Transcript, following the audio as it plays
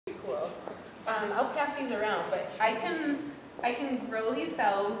I'll pass these around, but I can grow these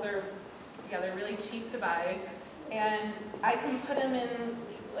cells. They're really cheap to buy, and I can put them in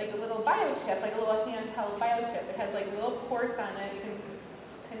like a little biochip, like a little handheld biochip. It has like little ports on it. You can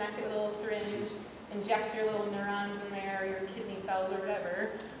connect it with a little syringe, inject your little neurons in there, your kidney cells or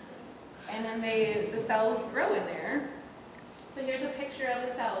whatever, and then the cells grow in there. So here's a picture of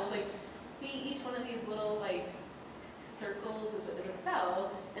the cells. Like, see each one of these little like circles is a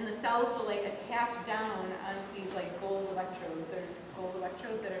cell, and the cells will like attach down onto these like gold electrodes. There's gold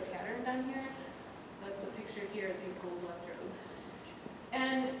electrodes that are patterned on here. So that's the picture here is these gold electrodes.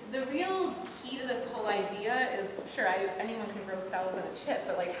 And the real key to this whole idea is, sure, anyone can grow cells in a chip,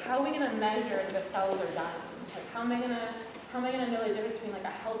 but like, how are we going to measure if the cells are dying? Like, how am I going to know the difference between like a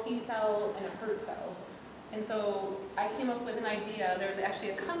healthy cell and a hurt cell? And so I came up with an idea. There's actually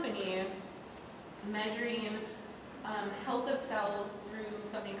a company measuring health of cells through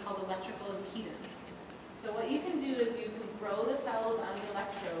something called electrical impedance. So what you can do is you can grow the cells on the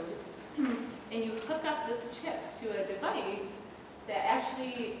electrode, and you hook up this chip to a device that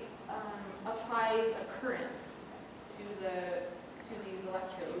actually applies a current to these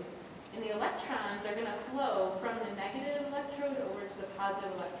electrodes. And the electrons are going to flow from the negative electrode over to the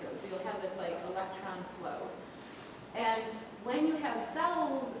positive electrode. So you'll have this like electron flow. And when you have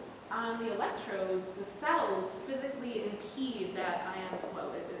cells on the electrodes, the cells physically impede that ion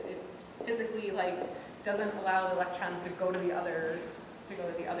flow. It physically like doesn't allow the electrons to go to the other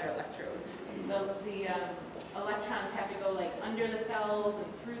electrode. The electrons have to go like under the cells and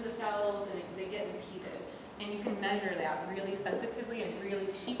through the cells, and they get impeded. And you can measure that really sensitively and really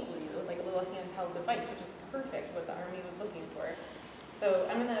cheaply with like a little handheld device, which is perfect what the Army was looking for. So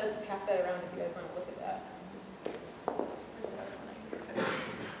I'm going to pass that around if you guys want to look at that.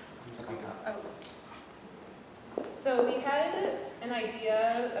 Oh. So we had an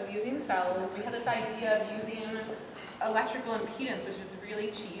idea of using cells. We had this idea of using electrical impedance, which is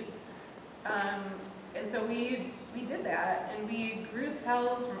really cheap. And so we did that, and we grew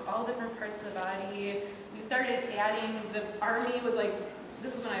cells from all different parts of the body. We started adding, the Army was like,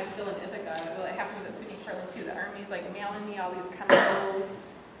 this is when I was still in Ithaca, well, it happens at SUNY College too. The Army's like mailing me all these chemicals,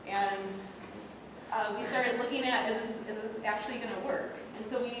 and we started looking at, is this actually going to work? And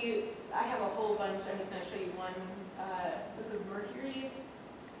so I have a whole bunch, I'm just going to show you one. This is mercury.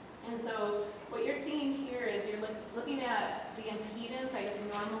 And so what you're seeing here is you're looking at the impedance. I just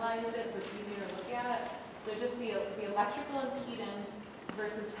normalized it so it's easier to look at. So just the electrical impedance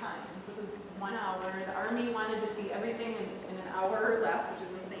versus time. So this is 1 hour. The Army wanted to see everything in an hour or less, which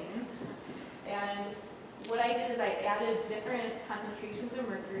is insane. And what I did is I added different concentrations of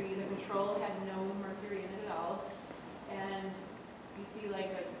mercury. The control had no mercury in it at all. And you see like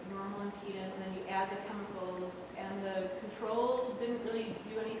a normal impedance, and then you add the chemicals, and the control didn't really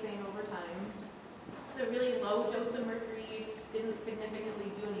do anything over time. The really low dose of mercury didn't significantly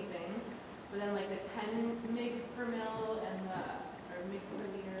do anything, but then like the 10 mg per mil and or mg per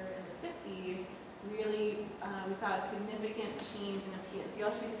liter and the 50 really we saw a significant change in impedance. You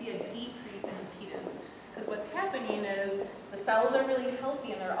actually see a decrease in impedance, because what's happening is the cells are really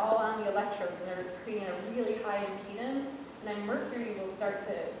healthy and they're all on the electrodes and they're creating a really high impedance, and then mercury will start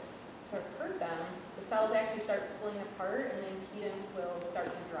to hurt them. The cells actually start pulling apart and the impedance will start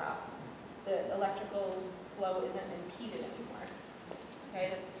to drop. The electrical flow isn't impeded anymore.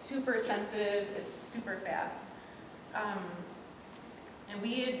 Okay, it's super sensitive, it's super fast. And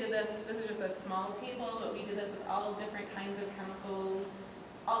we did this is just a small table, but we did this with all different kinds of chemicals,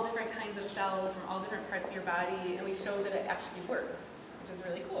 all different kinds of cells from all different parts of your body, and we showed that it actually works, which is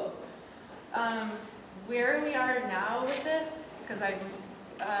really cool. Where we are now with this, because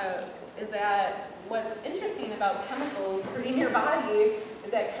is that what's interesting about chemicals hurting your body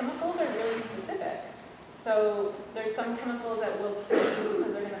is that chemicals are really specific. So there's some chemicals that will kill you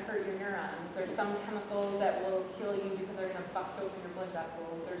because they're going to hurt your neurons. There's some chemicals that will kill you because they're going to bust open your blood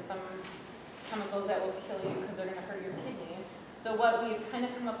vessels. There's some chemicals that will kill you because they're going to hurt your kidney. So what we've kind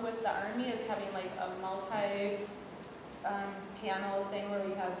of come up with the Army is having like a multi-panel thing where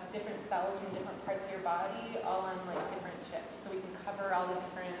we have different cells from different parts of your body all on like different chips. So we can cover all the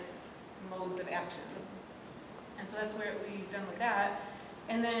different modes of action. And so that's what we've done with that.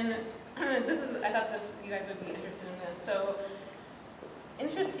 And then I thought you guys would be interested in this. So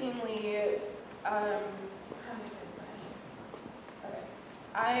interestingly,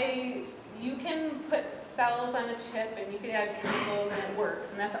 you can put cells on a chip and you can add chemicals and it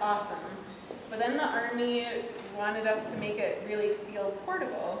works, and that's awesome. But then the Army wanted us to make it really feel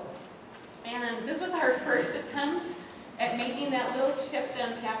portable. And this was our first attempt at making that little chip that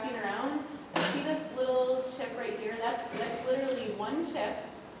I'm passing around. See this little chip right here? That's literally one chip,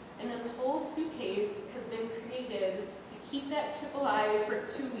 And this whole suitcase has been created to keep that chip alive for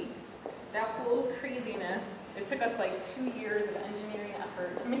 2 weeks. That whole craziness, it took us like 2 years of engineering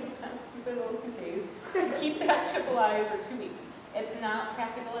effort to make that stupid little suitcase to keep that chip alive for 2 weeks. It's not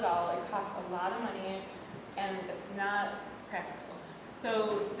practical at all. It costs a lot of money, and it's not practical.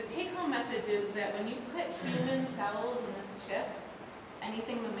 So the take-home message is that when you put human cells in this chip,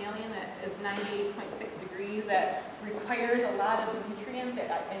 anything mammalian that is 98.6 degrees, that requires a lot of nutrients,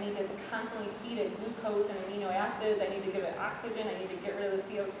 that I need to constantly feed it glucose and amino acids, I need to give it oxygen, I need to get rid of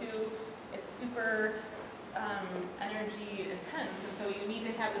the CO2. It's super energy intense, and so you need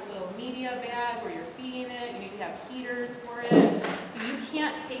to have this little media bag where you're feeding it, you need to have heaters for it, so you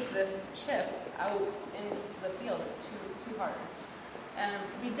can't take this chip out into the field, it's too hard.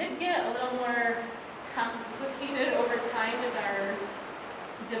 We did get a little more complicated over time with our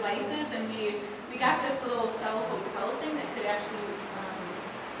devices, and we got this little cell hotel thing that could actually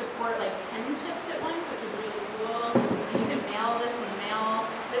support like 10 chips at once, which was really cool. And you could mail this in the mail,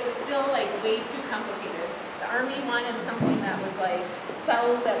 but it was still like way too complicated. The Army wanted something that was like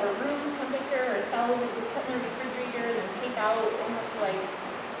cells that were room temperature, or cells that you could put in the refrigerator and take out almost like,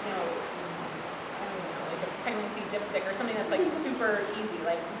 you know, I don't know, like a pregnancy dipstick or something that's like super easy,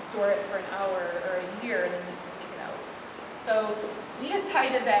 like you store it for an hour or a year and then you can take it out. So we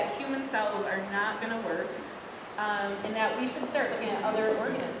decided that human cells are not going to work, and that we should start looking at other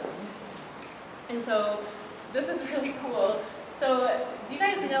organisms. And so this is really cool. So do you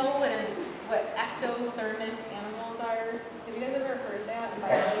guys know what ectothermic animals are? Have you guys ever heard that in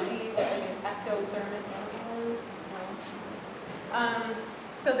biology? What an ectothermic animal is? No?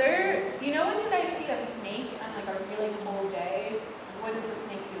 So they're, you know when you guys see a snake on like a really cold day, what is the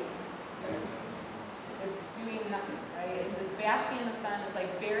snake doing? It's doing nothing, right? It's basking in the sun, it's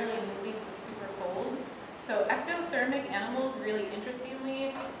like barely moving, it's super cold. So ectothermic animals, really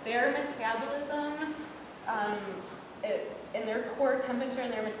interestingly, their metabolism, and their core temperature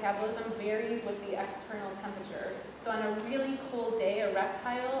and their metabolism varies with the external temperature. So on a really cold day, a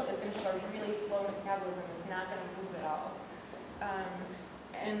reptile is going to have a really slow metabolism. It's not going to move at all.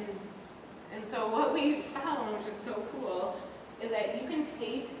 And so what we found, which is so cool, is that you can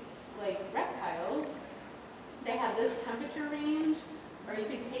take like reptiles, they have this temperature range, or you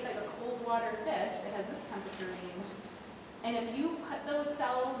can take like a cold water fish that has this temperature range, and if you put those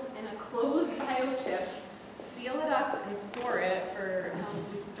cells in a closed biochip, seal it up and store it for,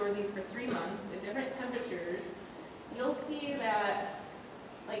 we store these for 3 months at different temperatures, you'll see that,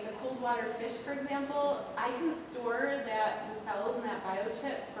 like the cold water fish, for example, I can store the cells in that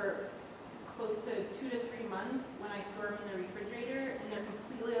biochip for close to 2 to 3 months when I store them in the refrigerator, and they're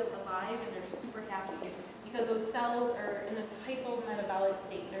completely alive and they're super happy because those cells are in this hypometabolic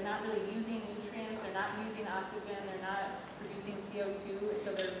state. They're not really using nutrients, they're not using oxygen, they're not producing CO2,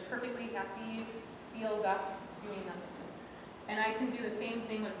 so they're perfectly happy, sealed up, doing nothing. And I can do the same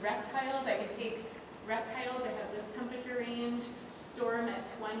thing with reptiles. I can take reptiles that have this temperature range, store them at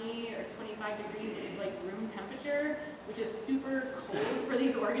 20 or 25 degrees, which is like room temperature, which is super cold for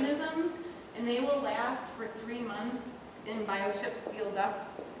these organisms, and they will last for 3 months in biochips sealed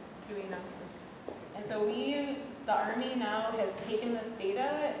up, doing nothing. And so the Army now has taken this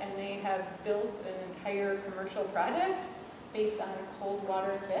data and they have built an entire commercial project based on cold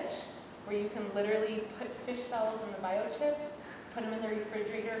water fish, where you can literally put fish cells in the biochip, put them in the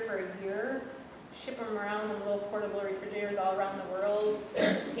refrigerator for a year, ship them around in little portable refrigerators all around the world,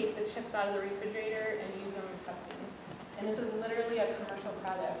 take the chips out of the refrigerator and use them in testing. And this is literally a commercial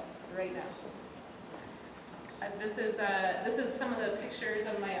product right now. This is some of the pictures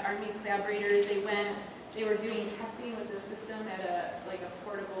of my Army collaborators. They were doing testing with the system at a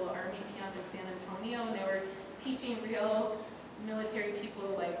portable Army camp in San Antonio, and they were teaching real military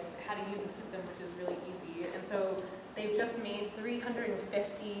people like how to use the system, which is really easy. And so they've just made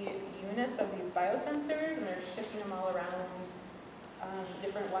 350 units of these biosensors, and they're shipping them all around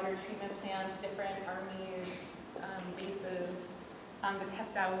different water treatment plants, different Army bases to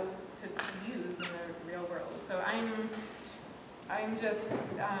test out to use in the real world. So I'm just,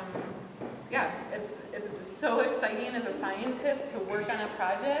 it's so exciting as a scientist to work on a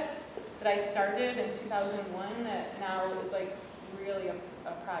project that I started in 2001 that now is like really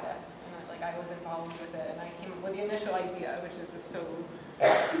a product, and I was involved with it, and I came up with the initial idea, which is just so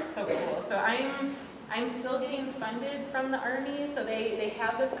cool. So I'm still getting funded from the Army, so they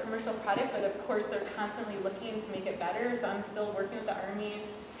have this commercial product, but of course they're constantly looking to make it better, so I'm still working with the Army,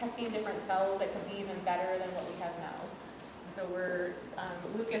 testing different cells that could be even better than what we have now. And so we're,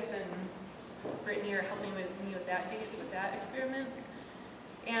 Luykas and Brittany are helping me with that experiments.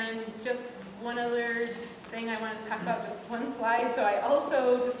 And just one other thing I want to talk about, just one slide. So I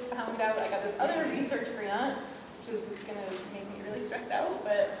also just other research grant, which is gonna make me really stressed out,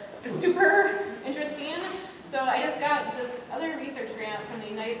 but it's super interesting. So I just got this other research grant from the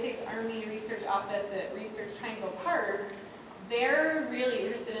United States Army Research Office at Research Triangle Park. They're really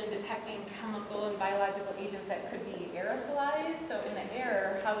interested in detecting chemical and biological agents that could be aerosolized. So in the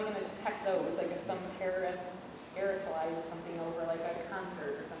air, how are we going to detect those? Like if some terrorist aerosolizes something over like a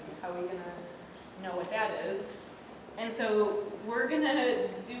concert or something, how are we going to know what that is? And so we're going to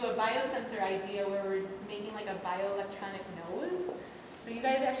do a biosensor idea where we're making like a bioelectronic nose. So you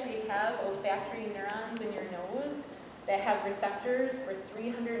guys actually have olfactory neurons in your nose that have receptors for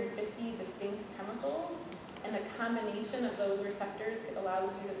 350 distinct chemicals. And the combination of those receptors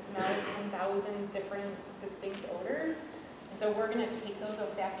allows you to smell 10,000 different distinct odors. And so we're going to take those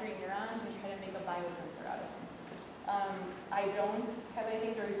olfactory neurons and try to make a biosensor out of them. I don't have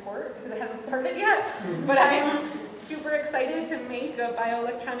anything to report because it hasn't started yet, but I'm super excited to make a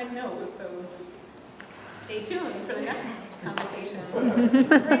bioelectronic nose. So stay tuned for the next conversation.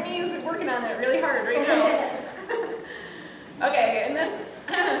 Brittany's working on it really hard right now. Okay, and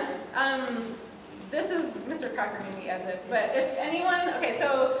this is, Mr. Crocker made me add this, but if anyone, okay,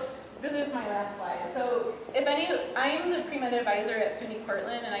 so this is my last slide. So if I am the pre-med advisor at SUNY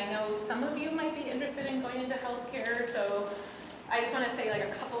Cortland, and I know some of you might be interested in going into healthcare, so I just want to say like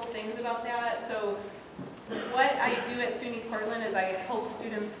a couple things about that. So what I do at SUNY Cortland is I help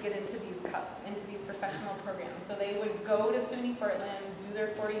students get into these professional programs. So they would go to SUNY Cortland, do their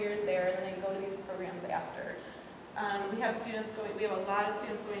 4 years there, and then they go to these programs after. We have a lot of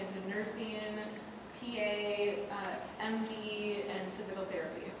students going into nursing, PA, MD, and physical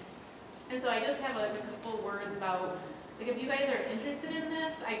therapy. And so I just have a couple words about, like if you guys are interested in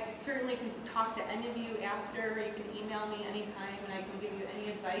this, I certainly can talk to any of you after, or you can email me anytime and I can give you any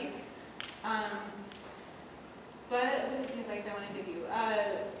advice. But what is the advice I want to give you?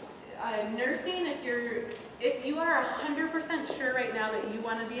 Nursing, if you are 100% sure right now that you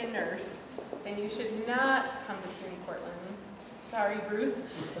want to be a nurse, then you should not come to SUNY Cortland. Sorry, Bruce.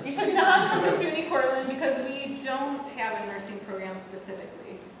 You should not come to SUNY Cortland because we don't have a nursing program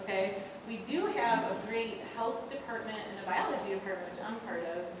specifically, okay? We do have a great health department and a biology department, which I'm part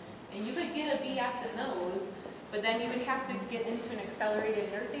of, and you could get a BS in those, but then you would have to get into an accelerated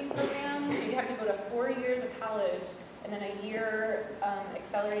nursing program, so you'd have to go to 4 years of college and then a year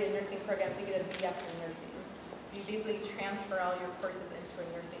accelerated nursing program to get a BS in nursing. So you basically transfer all your courses into a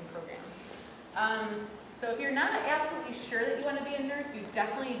nursing program. So if you're not absolutely sure that you want to be a nurse, you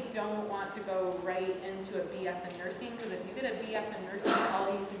definitely don't want to go right into a BS in nursing, because if you get a BS in nursing, all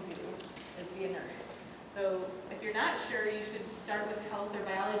you can do is be a nurse. So if you're not sure, you should start with health or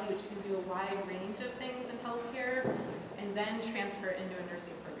biology, which can do a wide range of things in healthcare, and then transfer into a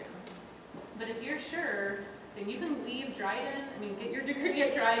nursing program. But if you're sure, then you can leave Dryden, get your degree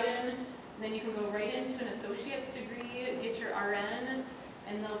at Dryden, and then you can go right into an associate's degree, get your RN,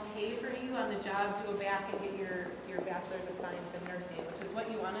 and they'll pay for you on the job to go back and get your bachelor's of science in nursing, which is what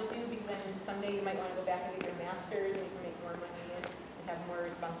you want to do, because then someday you might want to go back and get your master's and you can make more money and have more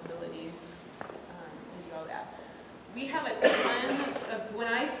responsibilities and do all that. We have a ton of, when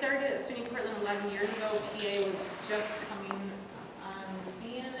I started at SUNY Cortland 11 years ago, PA was just coming on the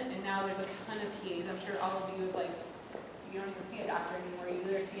scene, and now there's a ton of PAs. I'm sure all of you, you don't even see a doctor anymore, you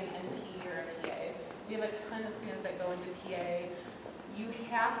either see an NP or a PA. We have a ton of students that go into PA. You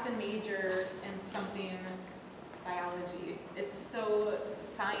have to major in something biology. It's so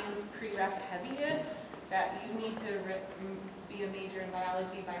science prereq heavy that you need to be a major in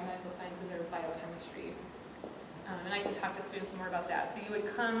biology, biomedical sciences, or biochemistry. And I can talk to students more about that. So you would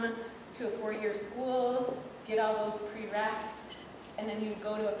come to a 4-year school, get all those prereqs, and then you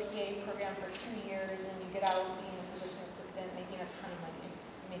go to a PA program for 2 years, and you get out being a physician assistant, making a ton of money.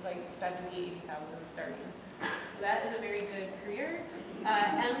 You make like $70,000, $80,000 starting. So that is a very good career.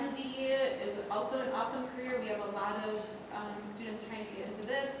 MD is also an awesome career. We have a lot of students trying to get into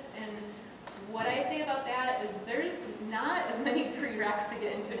this, and what I say about that is there's not as many prereqs to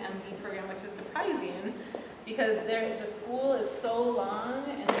get into an MD program, which is surprising, because the school is so long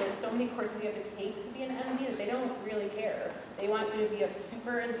and there's so many courses you have to take to be an MD that they don't really care. They want you to be a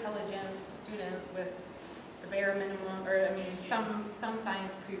super intelligent student with the bare minimum, or some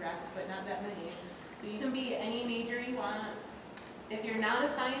science prereqs, but not that many. So you can be any major you want. If you're not a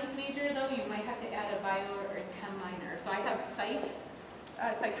science major, though, you might have to add a bio or a chem minor. So I have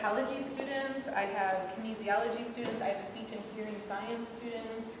psychology students, I have kinesiology students, I have speech and hearing science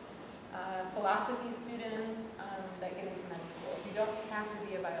students, philosophy students that get into med school. You don't have to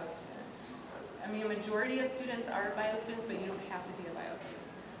be a bio student. A majority of students are bio students, but you don't have to be a bio student.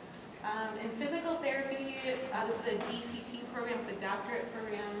 In physical therapy, this is a DPT program, it's a doctorate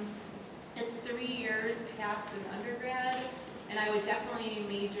program. It's class in undergrad, and I would definitely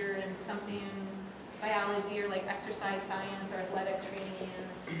major in something biology or like exercise science or athletic training is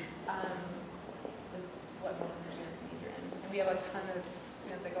what most of the students major in. And we have a ton of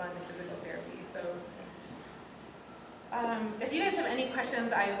students that go on to physical therapy. So if you guys have any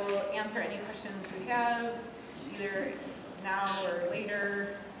questions, I will answer any questions you have, either now or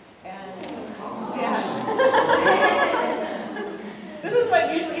later. And yeah. This is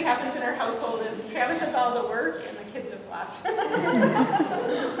what usually happens in our household is Travis does all the work and the kids just watch.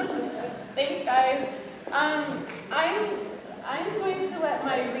 Thanks, guys. I'm going to let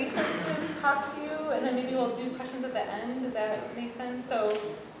my research students talk to you, and then maybe we'll do questions at the end. Does that make sense? So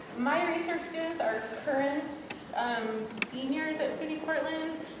my research students are current seniors at SUNY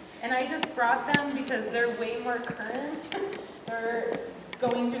Cortland, and I just brought them because they're way more current. They're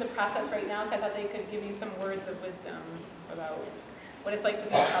going through the process right now, so I thought they could give you some words of wisdom about what it's like to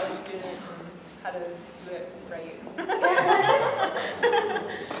be a college student and how to do it right.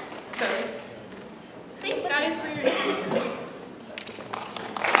 So, thanks guys for your attention.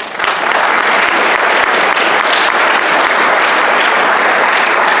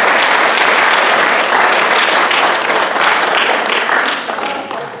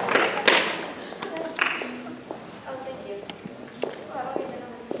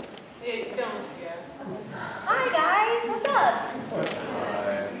 Hi guys, what's up?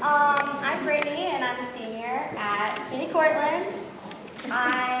 I'm Brittany and I'm a senior at SUNY Cortland.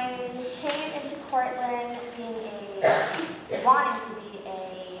 I came into Cortland wanting to be a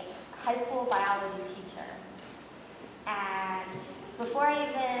high school biology teacher. And before I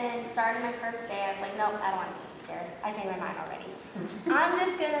even started my first day, I was like, nope, I don't want to be a teacher. I changed my mind already. I'm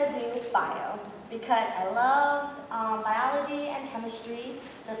just gonna do bio because I loved biology and chemistry,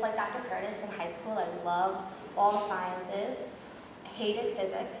 just like Dr. Curtis in high school. I loved all the sciences. I hated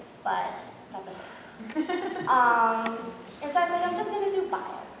physics, but that's okay. And so I was like, I'm just gonna do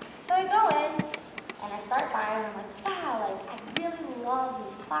bio. So I go in and I start bio and I'm like, wow, like I really love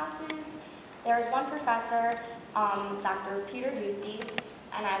these classes. There was one professor, Dr. Peter Ducey,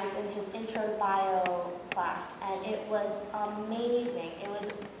 and I was in his intro to bio class, and it was amazing. It was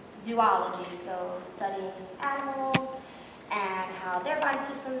zoology, so studying animals and how their body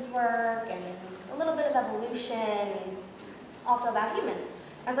systems work, and a little bit of evolution, and also about humans.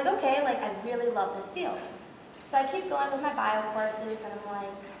 I was like, okay, like I really love this field. So I keep going with my bio courses, and I'm like,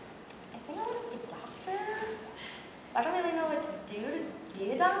 I think I want to be a doctor. I don't really know what to do to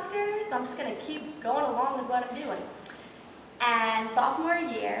be a doctor, so I'm just gonna keep going along with what I'm doing. And sophomore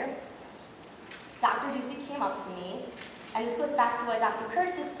year, Dr. Ducey came up to me, and this goes back to what Dr.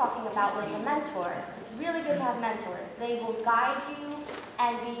 Curtis was talking about with a mentor. It's really good to have mentors. They will guide you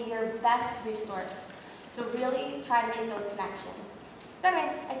and be your best resource. So really try to make those connections. So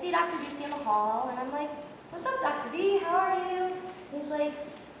anyway, I see Dr. Ducey in the hall, and I'm like, what's up, Dr. D, how are you? And he's like,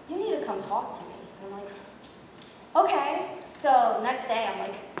 you need to come talk to me. And I'm like, okay. So next day, I'm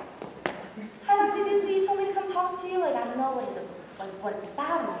like, hi, Dr. Ducey, you told me to come talk to you. Like, I don't know what it's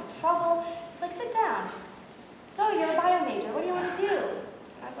about. I'm in trouble. He's like, sit down. So you're a bio major. What do you want to do?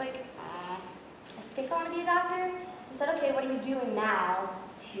 And I was like, I think I want to be a doctor. He said, okay, what are you doing now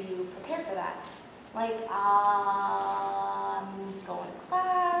to prepare for that? Like, I'm going to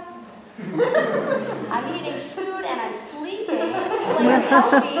class. I'm eating food and I'm sleeping. Like, I'm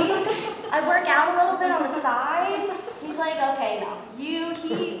healthy. I work out a little bit on the side. He's like, okay, no.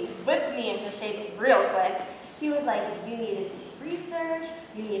 He whipped me into shape real quick. He was like, you need to do research,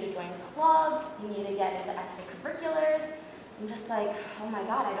 you need to join clubs, you need to get into extracurriculars. I'm just like, oh my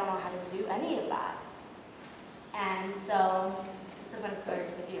God, I don't know how to do any of that. And so, this is a funny story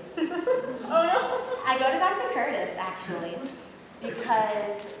with you. Oh no? I go to Dr. Curtis, actually,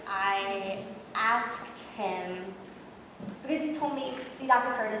 because I asked him, because he told me, see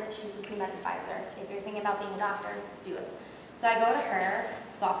Dr. Curtis, she's the pre-med advisor. If you're thinking about being a doctor, do it. So I go to her,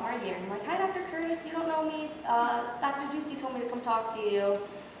 sophomore year, and I'm like, hi, Dr. Curtis, you don't know me. Dr. Ducey told me to come talk to you.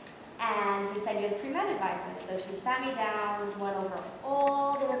 And he said, you're the pre-med advisor. So she sat me down, went over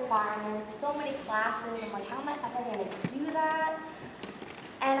all the requirements, so many classes. I'm like, how am I ever going to do that?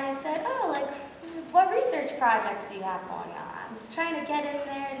 And I said, oh, like, what research projects do you have going on? I'm trying to get in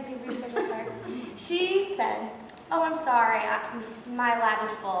there to do research with her. She said, oh, I'm sorry, my lab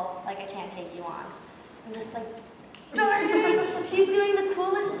is full. Like, I can't take you on. I'm just like, darn it, she's doing the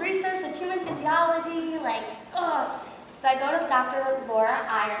coolest research with human physiology, like, ugh. So I go to Dr. Laura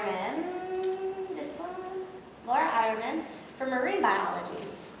Ironman, Laura Ironman, for marine biology,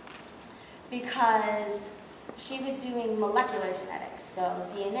 because she was doing molecular genetics, so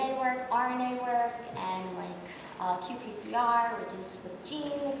DNA work, RNA work, and like qPCR, which is the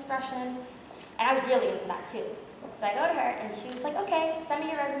gene expression. And I was really into that too. So I go to her, and she was like, okay, send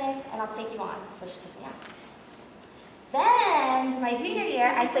me your resume, and I'll take you on. So she took me on. Then, my junior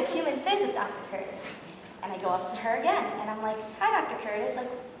year, I took human phys with Dr. Curtis. And I go up to her again, and I'm like, hi, Dr. Curtis,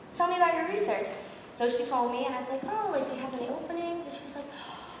 like, tell me about your research. So she told me, and I was like, oh, like, do you have any openings? And she was like,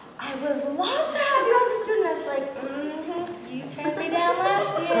 I would love to have you as a student. I was like, you turned me down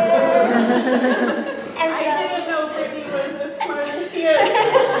last year. And I didn't know Brittany was as smart as she is.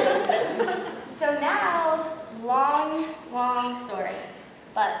 So now, long story.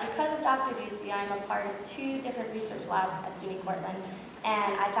 But because of Dr. Ducey, I'm a part of 2 different research labs at SUNY Cortland,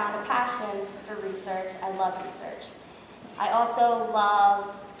 and I found a passion for research. I love research. I also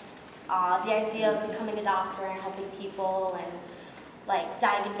love the idea of becoming a doctor and helping people and like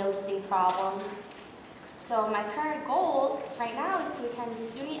diagnosing problems. So my current goal right now is to attend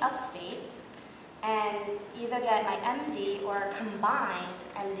SUNY Upstate and either get my MD or a combined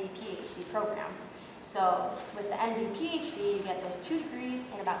MD-PhD program. So with the MD-PhD, you get those 2 degrees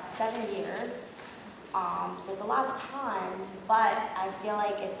in about 7 years. So it's a lot of time, but I feel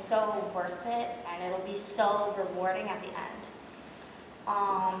like it's so worth it and it'll be so rewarding at the end.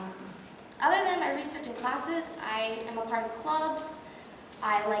 Other than my research and classes, I am a part of clubs.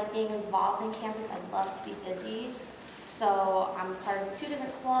 I like being involved in campus. I love to be busy. So I'm part of 2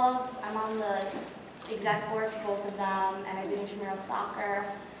 different clubs. I'm on the exec board for both of them, and I do intramural soccer.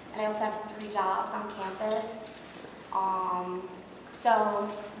 And I also have 3 jobs on campus. So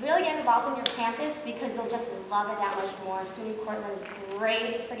really get involved in your campus because you'll just love it that much more. SUNY Cortland is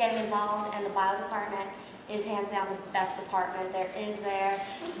great for getting involved, and the bio department is hands down the best department there is there.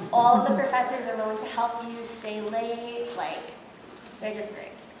 All of the professors are willing to help you stay late. Like, they're just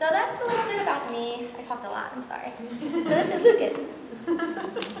great. So that's a little bit about me. I talked a lot, I'm sorry. So this is Luykas.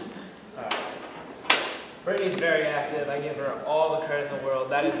 Brittany's very active. I give her all the credit in the world.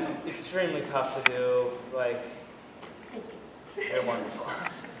 That is extremely tough to do. Like, Thank you. you're wonderful.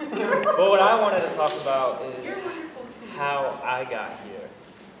 But what I wanted to talk about is how I got here,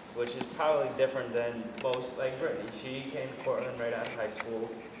 which is probably different than most, like Brittany. She came to Cortland right out of high school.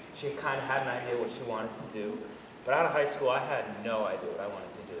 She kind of had an idea what she wanted to do. But out of high school, I had no idea what I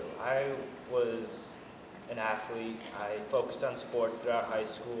wanted to do. I was an athlete. I focused on sports throughout high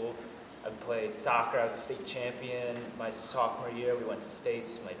school. I played soccer. I was a state champion my sophomore year. We went to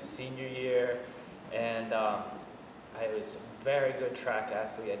states my senior year. And I was a very good track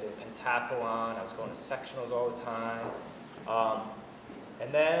athlete. I did pentathlon. I was going to sectionals all the time.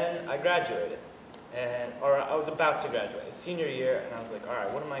 And then I graduated. Or I was about to graduate, senior year, and I was like, all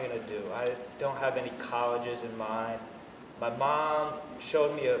right, what am I going to do? I don't have any colleges in mind. My mom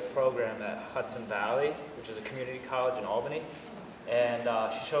showed me a program at Hudson Valley, which is a community college in Albany, and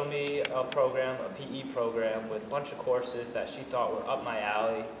she showed me a program, a PE program, with a bunch of courses that she thought were up my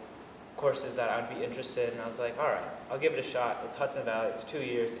alley, courses that I'd be interested in, and I was like, all right, I'll give it a shot. It's Hudson Valley, it's 2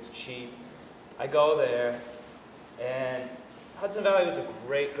 years, it's cheap. I go there, and Hudson Valley was a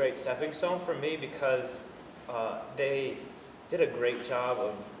great stepping stone for me because they did a great job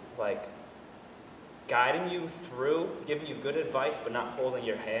of like guiding you through, giving you good advice, but not holding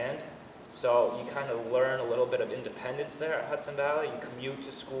your hand. So you kind of learn a little bit of independence there at Hudson Valley. You commute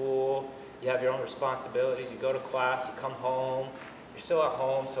to school, you have your own responsibilities, you go to class, you come home, you're still at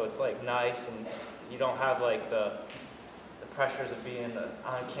home, so it's like nice, and you don't have like the pressures of being an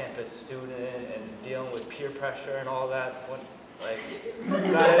on-campus student and dealing with peer pressure and all that. Like,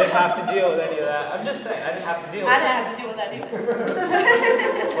 I didn't have to deal with any of that. I'm just saying, I didn't have to deal with it. I didn't have to deal with that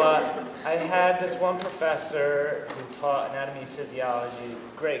either. But I had this one professor who taught anatomy and physiology,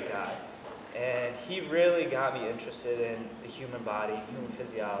 great guy. And he really got me interested in the human body, human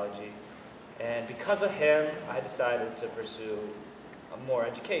physiology. And because of him, I decided to pursue more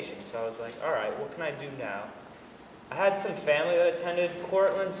education. So I was like, all right, what can I do now? I had some family that attended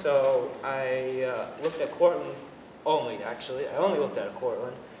Cortland, so I looked at Cortland only, actually. I only looked at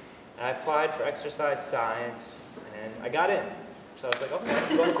Cortland. And I applied for exercise science, and I got in. So I was like, okay,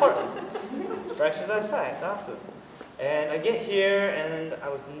 I'm going to Cortland for exercise science, awesome. And I get here, and I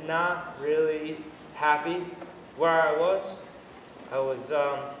was not really happy where I was. I was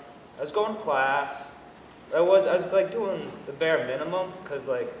going to class. I was like doing the bare minimum, because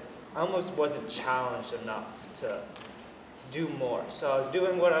like I almost wasn't challenged enough to do more. So I was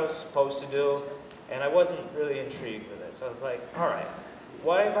doing what I was supposed to do, and I wasn't really intrigued with it. So I was like, all right,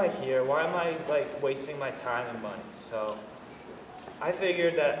 why am I here? Why am I like wasting my time and money? So I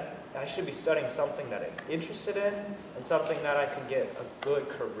figured that I should be studying something that I'm interested in and something that I can get a good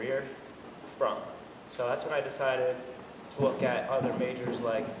career from. So that's when I decided to look at other majors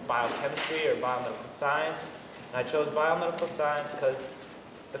like biochemistry or biomedical science. And I chose biomedical science because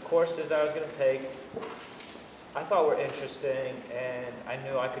the courses I was going to take, I thought were interesting, and I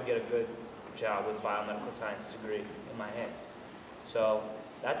knew I could get a good job with a biomedical science degree in my hand. So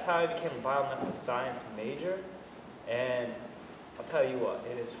that's how I became a biomedical science major, and I'll tell you what,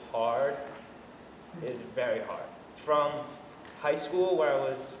 it is hard. It is very hard. From high school, where I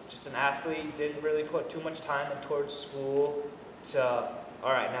was just an athlete, didn't really put too much time in towards school, to,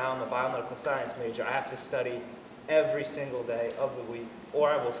 all right, now I'm a biomedical science major. I have to study every single day of the week, or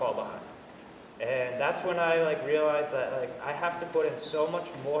I will fall behind. And that's when I realized that I have to put in so much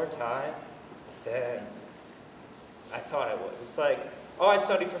more time than I thought I would. It's like, oh, I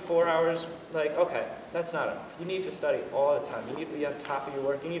studied for 4 hours. Okay, that's not enough. You need to study all the time. You need to be on top of your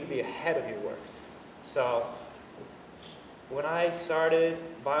work. You need to be ahead of your work. So when I started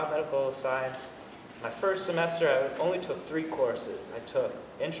biomedical science, my first semester, I only took 3 courses. I took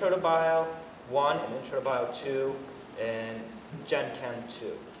Intro to Bio 1 and Intro to Bio 2 and Gen Chem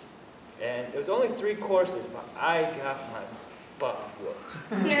 2. And it was only 3 courses, but I got my butt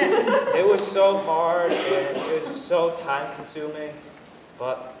whooped. It was so hard and it was so time consuming,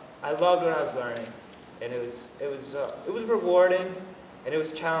 but I loved what I was learning. And it was rewarding and it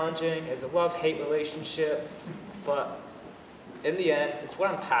was challenging. It was a love-hate relationship, but in the end, it's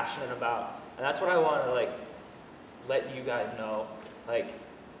what I'm passionate about. And that's what I want to let you guys know.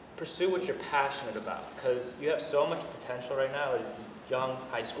 Pursue what you're passionate about, because you have so much potential right now as young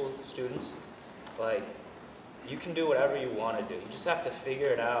high school students. You can do whatever you want to do. You just have to figure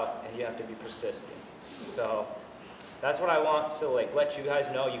it out, and you have to be persistent. So that's what I want to let you guys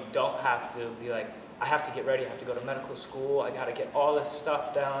know. You don't have to be I have to get ready, I have to go to medical school, I got to get all this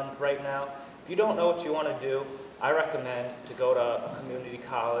stuff down right now. If you don't know what you want to do, I recommend to go to a community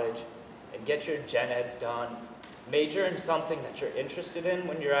college and get your gen eds done. Major in something that you're interested in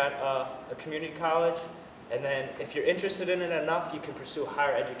when you're at a community college, and then if you're interested in it enough, you can pursue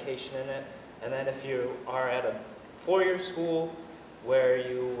higher education in it. And then if you are at a 4-year school where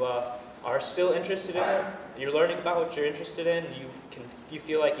you are still interested in it, you're learning about what you're interested in, you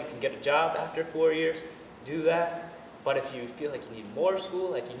feel like you can get a job after 4 years, do that. But if you feel like you need more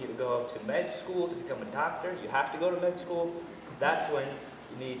school, you need to go to med school to become a doctor, you have to go to med school, that's when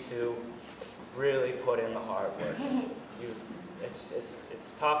you need to really put in the hard work.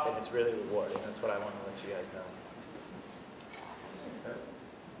 It's tough and it's really rewarding. That's what I want to let you guys know.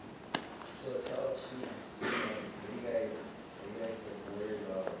 So as college students, are you guys worried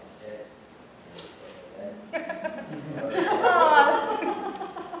about debt and stuff like that?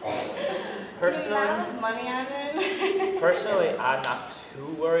 Personally, money I'm in. Personally, I'm not too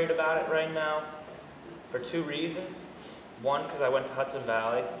worried about it right now for 2 reasons. One, because I went to Hudson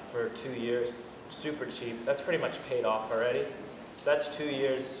Valley for 2 years, super cheap. That's pretty much paid off already. So that's 2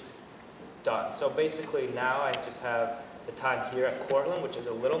 years done. So basically now I just have the time here at Cortland, which is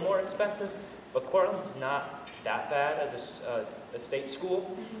a little more expensive, but Cortland's not that bad as a state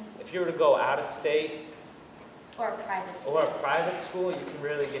school. If you were to go out of state, Or a private school. or a private school, you can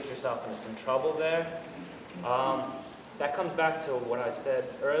really get yourself into some trouble there. That comes back to what I said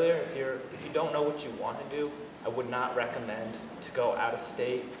earlier. If you don't know what you want to do, I would not recommend to go out of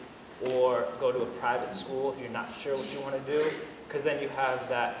state or go to a private school if you're not sure what you want to do, because then you have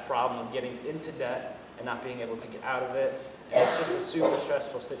that problem of getting into debt and not being able to get out of it. And it's just a super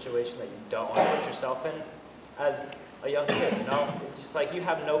stressful situation that you don't want to put yourself in as a young kid, It's just you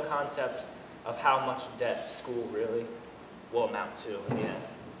have no concept of how much debt school really will amount to in the end.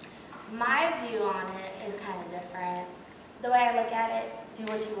 My view on it is kind of different. The way I look at it, do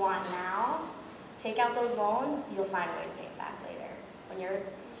what you want now, take out those loans, you'll find a way to pay it back later.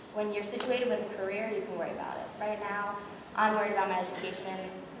 When you're situated with a career, you can worry about it. Right now, I'm worried about my education.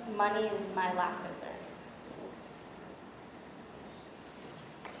 Money is my last concern.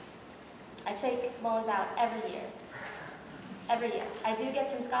 I take loans out every year. Every year. I do get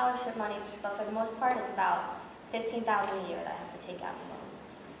some scholarship money, but for the most part, it's about $15,000 a year that I have to take out in loans.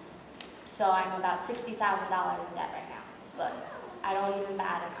 So I'm about $60,000 in debt right now, but I don't even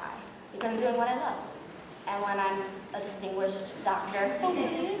bat an eye because I'm doing what I love. And when I'm a distinguished doctor,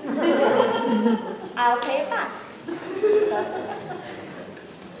 I'll pay it back. The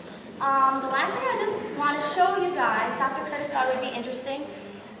last thing I just want to show you guys, Dr. Curtis thought it would be interesting.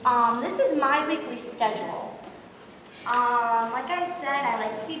 This is my weekly schedule. Like I said, I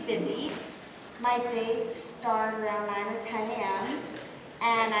like to be busy. My days start around 9 or 10 a.m.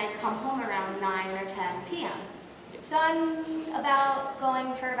 and I come home around 9 or 10 p.m. So I'm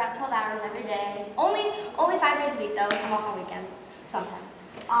going for about 12 hours every day. Only 5 days a week though. I'm off on weekends sometimes.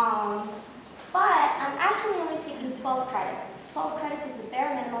 But I'm actually only taking 12 credits. 12 credits is the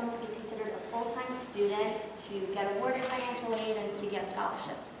bare minimum to be considered a full-time student to get awarded financial aid and to get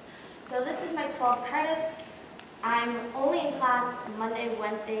scholarships. So this is my 12 credits. I'm only in class Monday,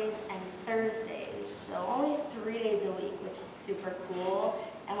 Wednesdays, and Thursdays, so only 3 days a week, which is super cool.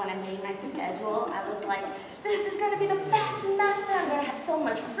 And when I made my schedule, I was like, this is gonna be the best semester. I'm gonna have so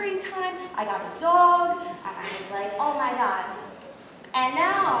much free time. I got a dog, and I was like, oh my God. And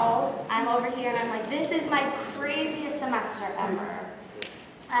now I'm over here and I'm like, this is my craziest semester ever.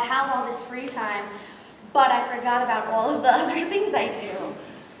 I have all this free time, but I forgot about all of the other things I do.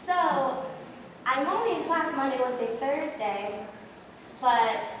 So I'm only in class Monday, Wednesday, Thursday,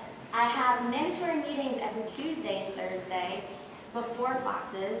 but I have mandatory meetings every Tuesday and Thursday before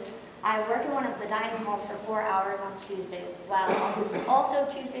classes. I work in one of the dining halls for 4 hours on Tuesday as well. Also,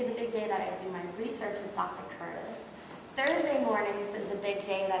 Tuesday is a big day that I do my research with Dr. Curtis. Thursday mornings is a big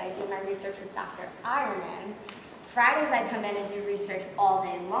day that I do my research with Dr. Ironman. Fridays I come in and do research all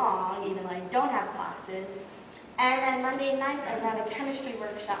day long, even though I don't have classes. And then Monday nights I run a chemistry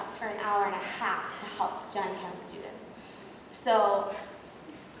workshop for an hour and a half to help Gen Chem students. So,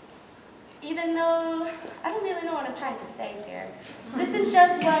 even though I don't really know what I'm trying to say here, this is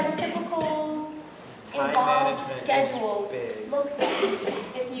just what a typical involved schedule looks like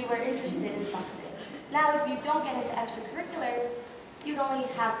if you were interested in something. Now, if you don't get into extracurriculars, you'd only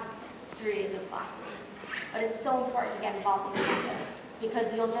have 3 days of classes. But it's so important to get involved in campus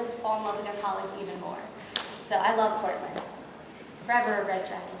because you'll just fall in love with your college even more. So I love Cortland. Forever a Red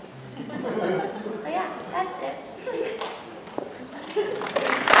Dragon. But yeah, that's it.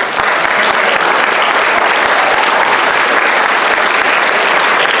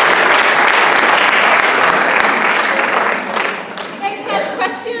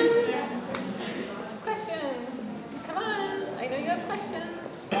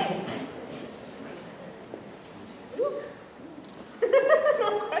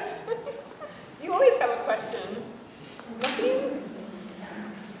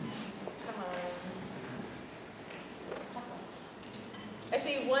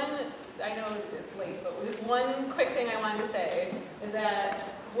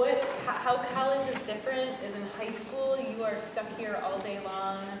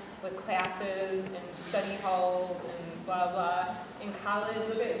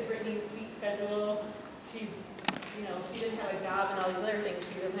 Look at Brittany's sweet schedule. She's, she didn't have a job and all these other things.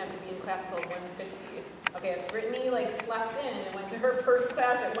 She doesn't have to be in class till 1:50. Okay, if Brittany slept in and went to her first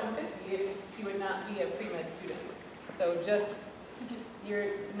class at 1:50, she would not be a pre-med student. So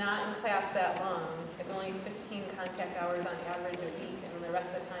you're not in class that long. It's only 15 contact hours on average a week, and then the rest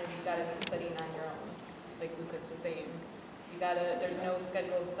of the time you gotta be studying on your own, like Luykas was saying. There's no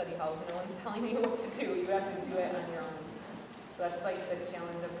scheduled study halls. No one's telling you what to do. You have to do it on your own. So that's the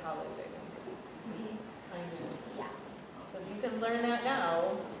challenge of college, I think. Yeah. So if you can learn that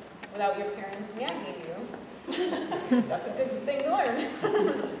now without your parents nagging you, that's a good thing to learn.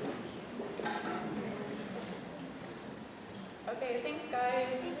 Okay, thanks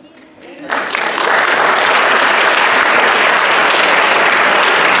guys.